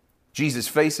 Jesus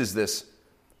faces this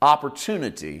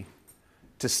opportunity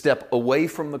to step away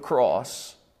from the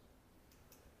cross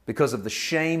because of the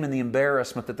shame and the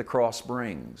embarrassment that the cross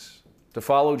brings. To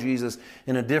follow Jesus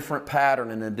in a different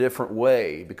pattern, in a different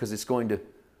way, because it's going to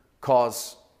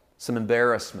cause some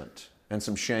embarrassment and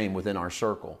some shame within our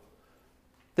circle.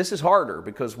 This is harder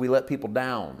because we let people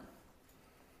down.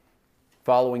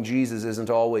 Following Jesus isn't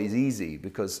always easy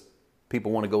because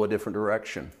people want to go a different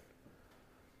direction.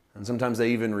 And sometimes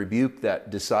they even rebuke that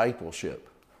discipleship.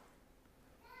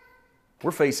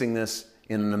 We're facing this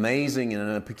in an amazing and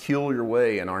in a peculiar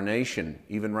way in our nation,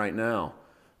 even right now.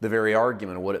 The very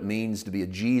argument of what it means to be a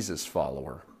Jesus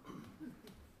follower.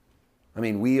 I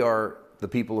mean, we are the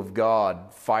people of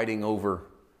God fighting over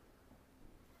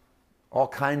all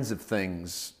kinds of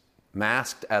things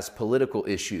masked as political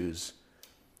issues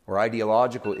or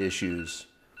ideological issues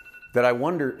that I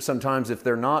wonder sometimes if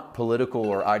they're not political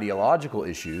or ideological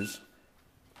issues.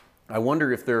 I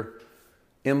wonder if they're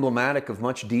emblematic of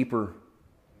much deeper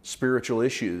spiritual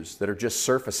issues that are just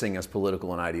surfacing as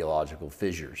political and ideological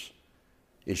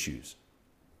issues.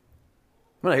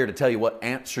 I'm not here to tell you what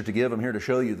answer to give. I'm here to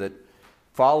show you that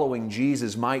following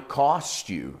Jesus might cost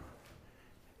you.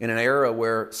 In an era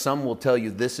where some will tell you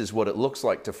this is what it looks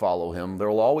like to follow Him, there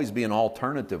will always be an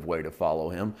alternative way to follow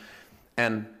Him.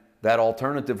 And that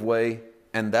alternative way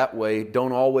and that way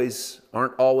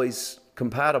aren't always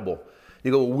compatible.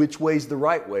 You go, well, which way's the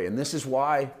right way? And this is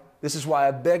why I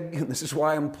beg you, this is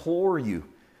why I implore you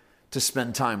to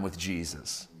spend time with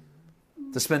Jesus.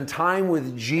 To spend time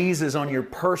with Jesus on your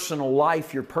personal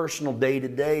life, your personal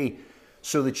day-to-day,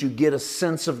 so that you get a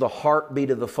sense of the heartbeat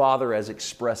of the Father as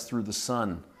expressed through the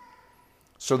Son.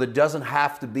 So that it doesn't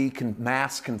have to be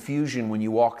mass confusion when you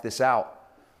walk this out,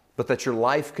 but that your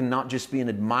life can not just be an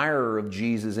admirer of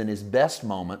Jesus in His best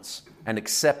moments and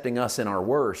accepting us in our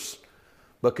worst,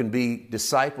 but can be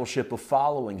discipleship of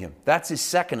following Him. That's His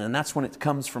second, and that's when it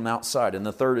comes from outside. And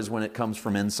the third is when it comes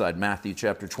from inside. Matthew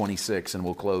chapter 26, and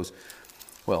we'll close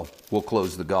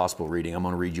the gospel reading. I'm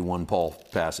going to read you one Paul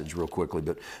passage real quickly.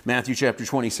 But Matthew chapter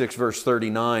 26, verse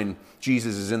 39,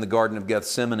 Jesus is in the Garden of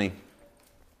Gethsemane.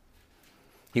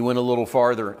 He went a little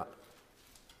farther.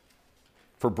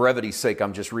 For brevity's sake,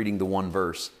 I'm just reading the one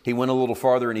verse. He went a little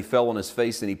farther and he fell on his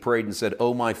face and he prayed and said,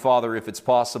 "Oh, my Father, if it's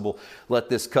possible, let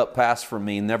this cup pass from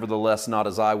me. Nevertheless, not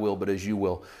as I will, but as you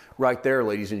will." Right there,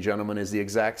 ladies and gentlemen, is the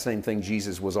exact same thing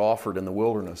Jesus was offered in the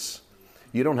wilderness.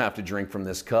 You don't have to drink from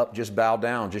this cup. Just bow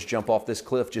down. Just jump off this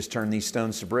cliff. Just turn these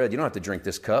stones to bread. You don't have to drink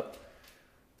this cup.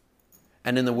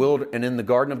 And in the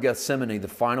Garden of Gethsemane, the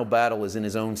final battle is in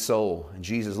His own soul. And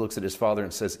Jesus looks at His Father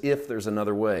and says, "If there's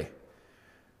another way,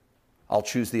 I'll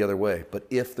choose the other way. But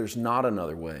if there's not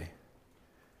another way,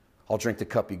 I'll drink the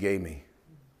cup you gave me."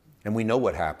 And we know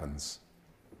what happens.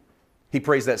 He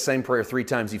prays that same prayer 3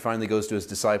 times. He finally goes to His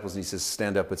disciples and He says,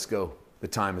 "Stand up, let's go. The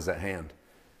time is at hand."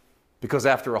 Because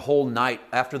after a whole night,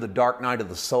 after the dark night of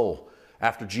the soul,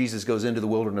 after Jesus goes into the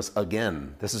wilderness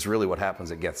again, this is really what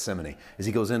happens at Gethsemane, is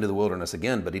He goes into the wilderness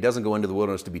again, but He doesn't go into the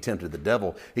wilderness to be tempted of the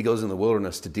devil. He goes in the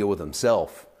wilderness to deal with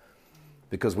Himself.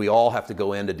 Because we all have to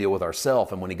go in to deal with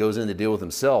ourselves. And when He goes in to deal with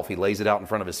Himself, He lays it out in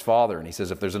front of His Father. And He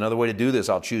says, "If there's another way to do this,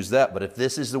 I'll choose that. But if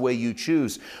this is the way you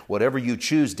choose, whatever you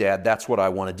choose, Dad, that's what I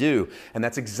want to do." And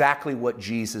that's exactly what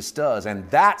Jesus does. And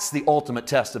that's the ultimate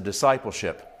test of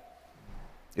discipleship.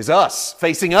 Is us,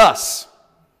 facing us.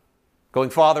 Going,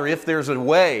 "Father, if there's a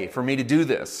way for me to do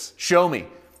this, show me.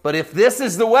 But if this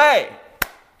is the way,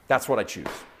 that's what I choose."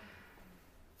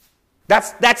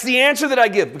 That's the answer that I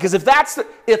give. Because if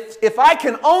I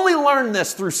can only learn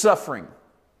this through suffering,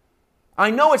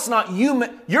 I know it's not you.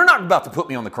 You're not about to put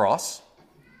me on the cross.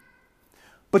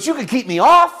 But you can keep me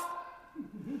off.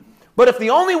 But if the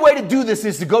only way to do this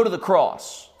is to go to the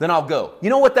cross, then I'll go. You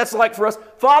know what that's like for us?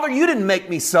 "Father, you didn't make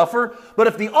me suffer. But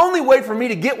if the only way for me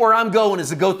to get where I'm going is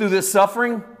to go through this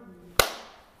suffering,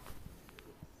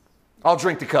 I'll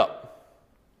drink the cup.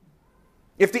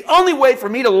 If the only way for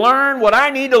me to learn what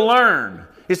I need to learn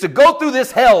is to go through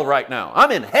this hell right now, I'm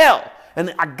in hell,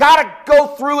 and I got to go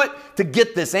through it to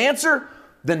get this answer,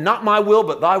 then not my will,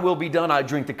 but thy will be done, I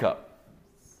drink the cup."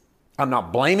 I'm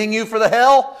not blaming you for the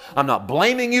hell. I'm not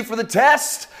blaming you for the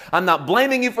test. I'm not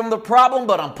blaming you from the problem,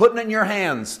 but I'm putting it in your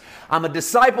hands. I'm a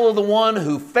disciple of the one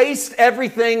who faced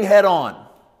everything head on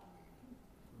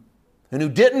and who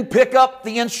didn't pick up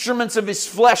the instruments of his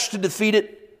flesh to defeat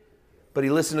it, but he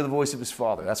listened to the voice of his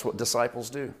Father. That's what disciples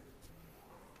do.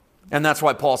 And that's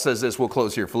why Paul says this. We'll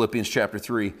close here. Philippians chapter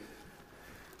 3.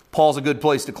 Paul's a good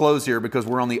place to close here because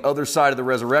we're on the other side of the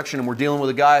resurrection and we're dealing with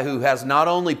a guy who has not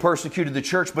only persecuted the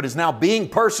church, but is now being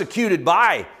persecuted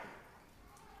by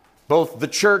both the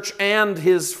church and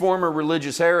his former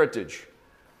religious heritage.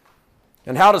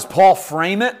 And how does Paul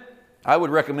frame it? I would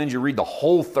recommend you read the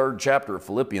whole 3rd chapter of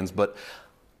Philippians, but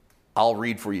I'll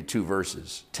read for you 2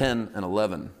 verses, 10 and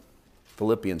 11.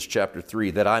 Philippians chapter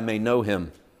 3, that I may know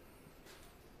him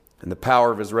and the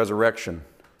power of his resurrection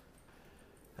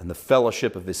and the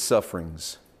fellowship of his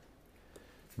sufferings,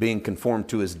 being conformed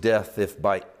to his death, if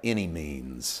by any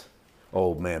means.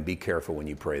 Oh man, be careful when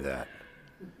you pray that.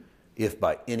 If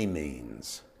by any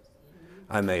means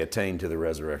I may attain to the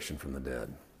resurrection from the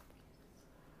dead.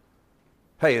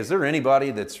 Hey, is there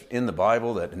anybody that's in the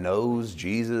Bible that knows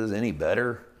Jesus any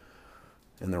better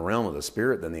in the realm of the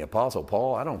Spirit than the Apostle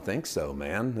Paul? I don't think so,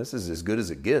 man. This is as good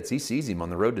as it gets. He sees him on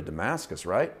the road to Damascus,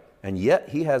 right? And yet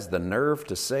he has the nerve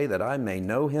to say that I may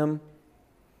know him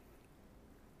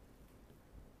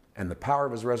and the power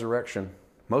of his resurrection.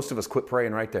 Most of us quit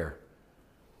praying right there.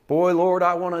 Boy, Lord,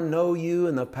 I want to know you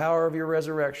and the power of your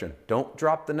resurrection. Don't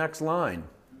drop the next line.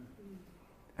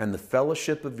 And the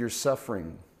fellowship of your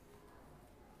suffering,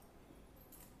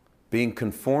 being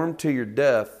conformed to your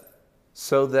death,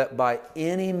 so that by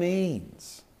any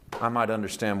means I might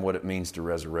understand what it means to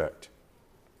resurrect.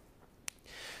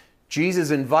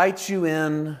 Jesus invites you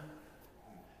in,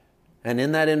 and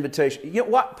in that invitation, you know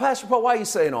what, Pastor Paul, why are you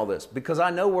saying all this? Because I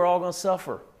know we're all going to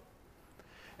suffer.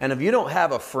 And if you don't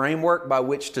have a framework by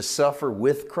which to suffer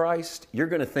with Christ, you're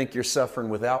going to think you're suffering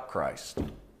without Christ.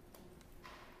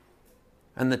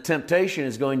 And the temptation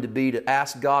is going to be to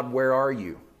ask God, where are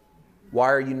you?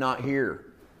 Why are you not here?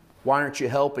 Why aren't you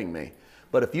helping me?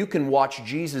 But if you can watch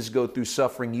Jesus go through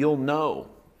suffering, you'll know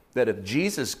that if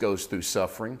Jesus goes through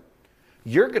suffering,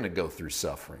 you're going to go through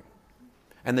suffering.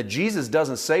 And that Jesus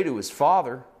doesn't say to his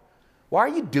Father, why are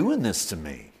you doing this to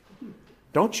me?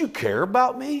 Don't you care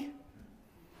about me?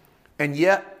 And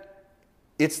yet,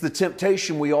 it's the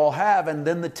temptation we all have, and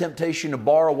then the temptation to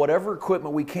borrow whatever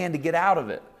equipment we can to get out of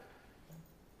it.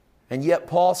 And yet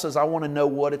Paul says, I want to know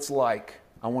what it's like.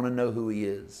 I want to know who he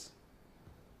is.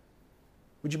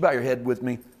 Would you bow your head with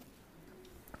me?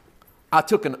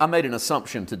 I made an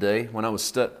assumption today when I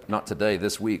was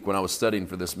this week, when I was studying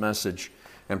for this message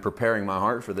and preparing my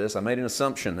heart for this. I made an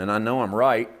assumption, and I know I'm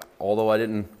right, although I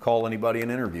didn't call anybody and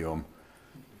interview them.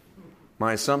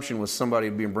 My assumption was somebody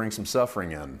would bring some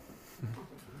suffering in.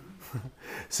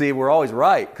 See, we're always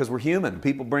right because we're human.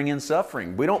 People bring in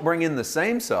suffering. We don't bring in the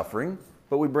same suffering,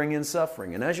 but we bring in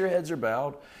suffering. And as your heads are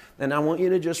bowed, and I want you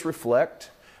to just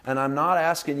reflect, and I'm not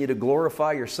asking you to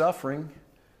glorify your suffering,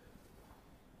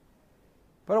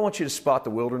 but I want you to spot the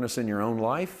wilderness in your own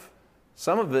life.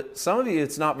 Some of you,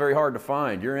 it's not very hard to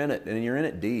find. You're in it, and you're in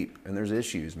it deep, and there's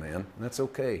issues, man. And that's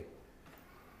okay.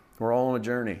 We're all on a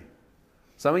journey.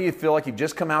 Some of you feel like you've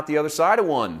just come out the other side of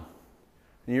one,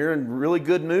 and you're in really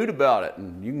good mood about it,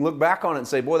 and you can look back on it and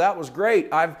say, boy, that was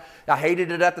great. I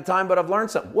hated it at the time, but I've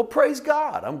learned something. Well, praise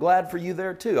God. I'm glad for you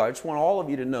there, too. I just want all of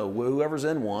you to know, whoever's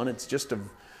in one,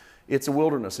 it's a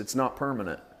wilderness. It's not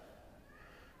permanent.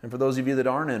 And for those of you that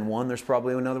aren't in one, there's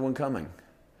probably another one coming.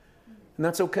 And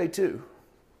that's okay too,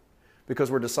 because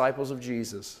we're disciples of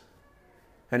Jesus,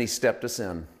 and he stepped us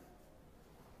in.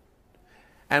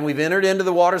 And we've entered into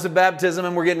the waters of baptism,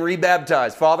 and we're getting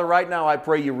rebaptized. Father, right now I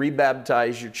pray you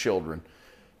rebaptize your children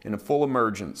in a full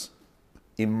immersion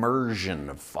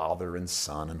of Father and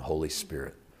Son and Holy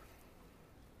Spirit.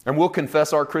 And we'll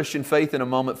confess our Christian faith in a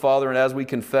moment, Father, and as we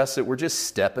confess it, we're just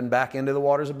stepping back into the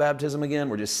waters of baptism again.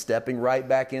 We're just stepping right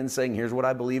back in, saying, here's what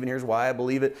I believe and here's why I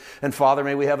believe it. And Father,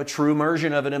 may we have a true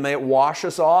immersion of it, and may it wash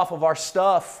us off of our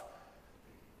stuff.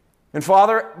 And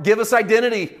Father, give us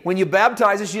identity. When you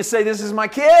baptize us, you say, this is my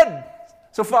kid.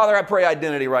 So Father, I pray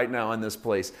identity right now in this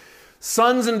place.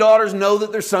 Sons and daughters know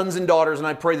that they're sons and daughters, and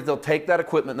I pray that they'll take that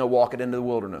equipment and they'll walk it into the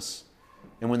wilderness.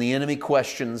 And when the enemy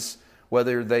questions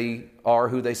whether they are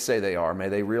who they say they are, may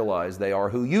they realize they are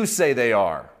who you say they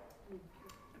are.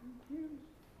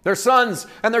 They're sons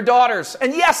and they're daughters.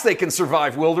 And yes, they can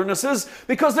survive wildernesses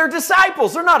because they're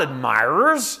disciples. They're not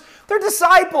admirers. They're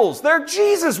disciples. Their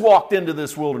Jesus walked into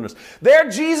this wilderness. Their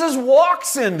Jesus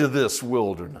walks into this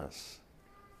wilderness.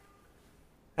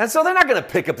 And so they're not going to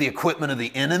pick up the equipment of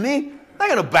the enemy. They're not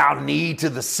going to bow knee to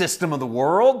the system of the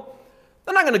world.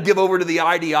 They're not going to give over to the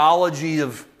ideology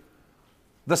of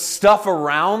the stuff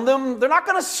around them. They're not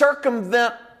going to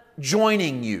circumvent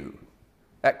joining you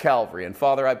at Calvary. And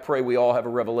Father, I pray we all have a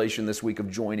revelation this week of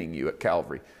joining you at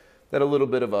Calvary, that a little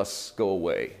bit of us go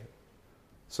away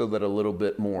so that a little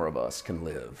bit more of us can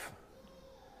live.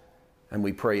 And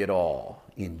we pray it all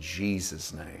in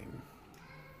Jesus' name.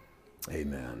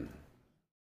 Amen.